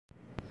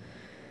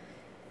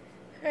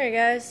Alright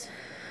guys,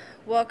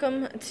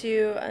 welcome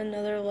to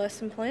another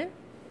lesson plan.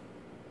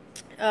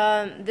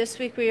 This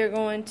week we are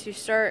going to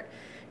start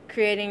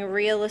creating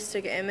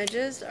realistic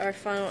images. Our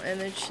final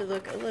image should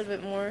look a little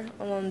bit more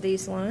along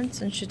these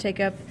lines and should take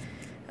up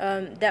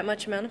that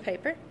much amount of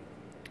paper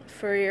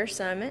for your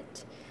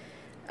assignment.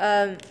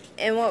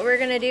 And what we're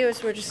going to do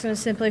is we're just going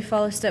to simply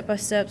follow step by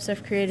step. So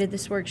I've created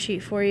this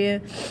worksheet for you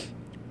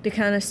to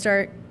kind of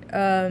start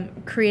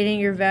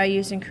creating your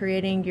values and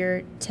creating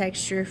your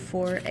texture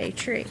for a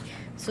tree.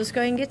 So let's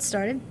go ahead and get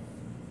started.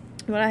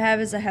 What I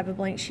have is I have a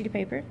blank sheet of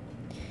paper,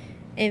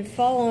 and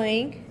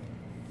following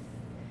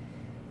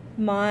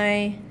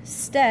my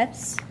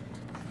steps,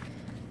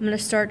 I'm going to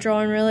start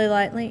drawing really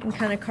lightly and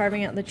kind of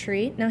carving out the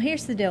tree. Now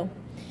here's the deal.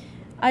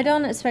 I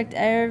don't expect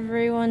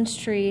everyone's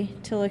tree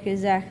to look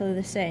exactly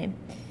the same.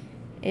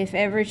 If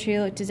every tree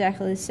looked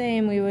exactly the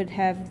same, we would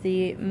have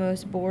the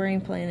most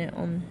boring planet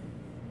on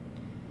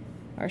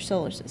our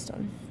solar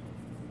system.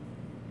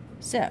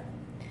 So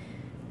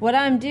what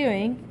I'm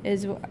doing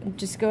is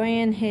just going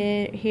in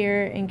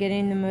here and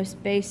getting the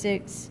most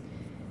basics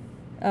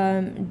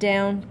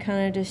down,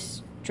 kind of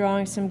just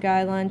drawing some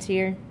guidelines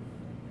here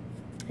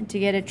to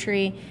get a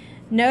tree.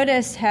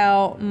 Notice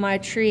how my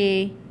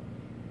tree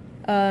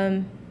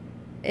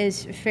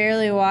is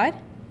fairly wide.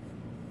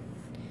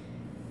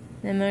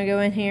 I'm going to go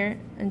in here,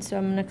 and so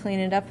I'm going to clean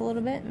it up a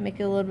little bit, make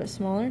it a little bit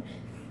smaller.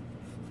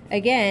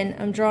 Again,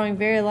 I'm drawing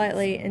very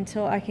lightly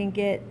until I can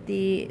get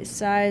the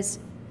size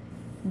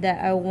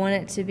that I want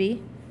it to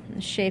be, the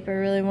shape I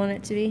really want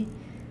it to be,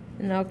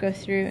 and I'll go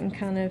through and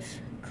kind of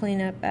clean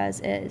up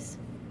as is.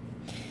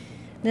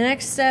 The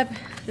next step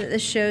that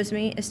this shows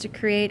me is to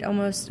create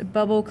almost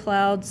bubble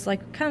clouds,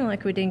 kind of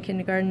like we did in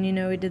kindergarten. You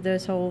know, we did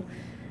those whole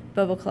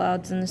bubble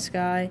clouds in the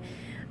sky.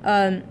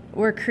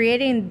 We're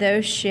creating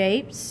those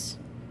shapes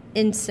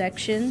in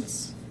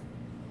sections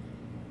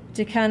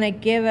to kind of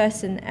give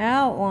us an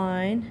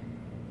outline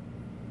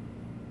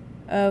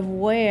of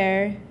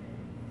where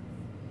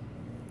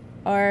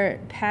our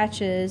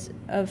patches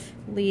of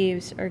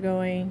leaves are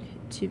going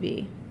to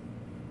be.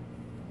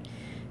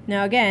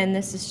 Now again,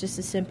 this is just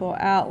a simple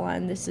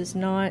outline. This is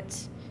not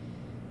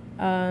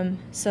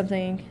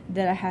something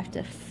that I have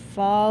to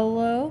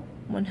follow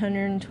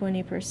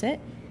 120%.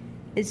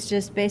 It's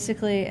just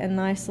basically a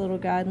nice little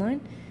guideline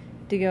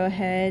to go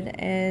ahead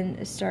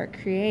and start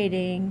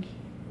creating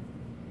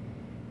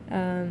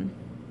a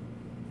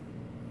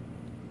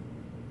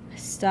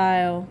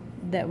style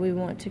that we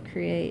want to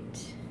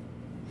create.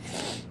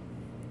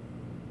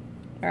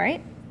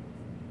 Alright?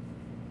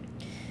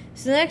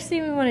 So the next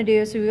thing we want to do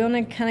is we want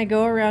to kind of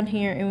go around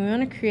here and we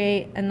want to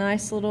create a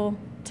nice little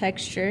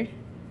texture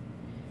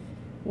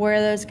where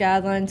those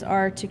guidelines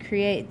are to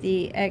create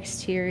the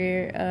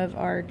exterior of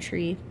our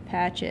tree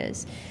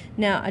patches.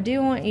 Now I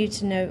do want you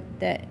to note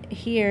that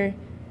here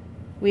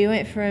we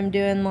went from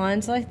doing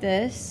lines like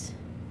this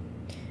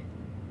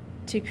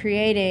to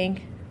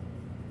creating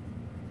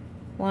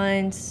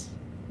lines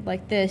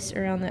like this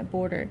around that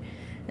border,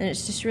 and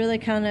it's just really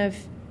kind of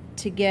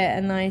to get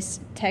a nice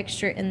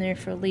texture in there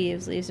for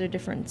leaves. Leaves are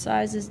different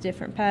sizes,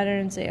 different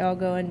patterns, they all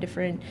go in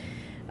different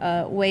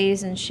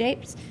ways and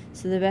shapes.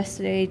 So the best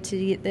way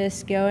to get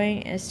this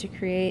going is to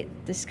create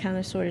this kind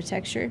of sort of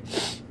texture.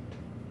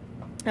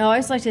 I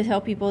always like to tell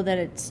people that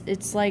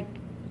it's like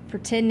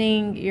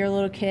pretending you're a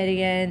little kid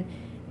again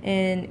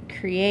and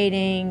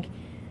creating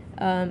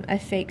a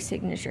fake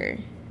signature.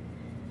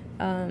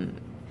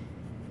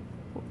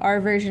 Our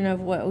version of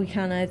what we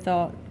kind of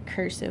thought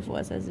cursive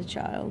was as a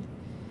child.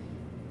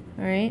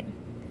 Alright?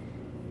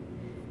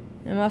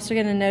 I'm also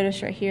going to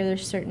notice right here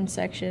there's certain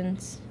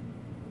sections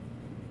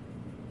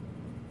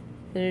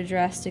that are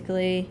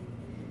drastically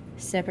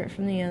separate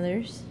from the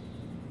others.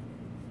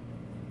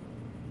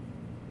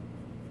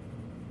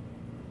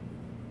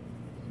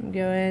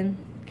 Go in,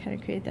 kind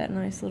of create that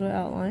nice little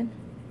outline.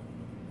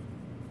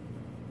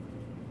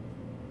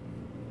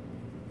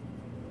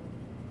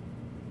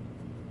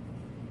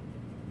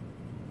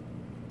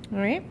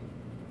 Alright?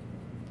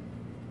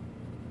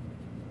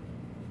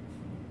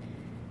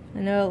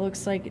 I know it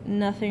looks like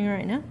nothing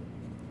right now,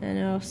 and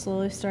it'll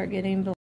slowly start getting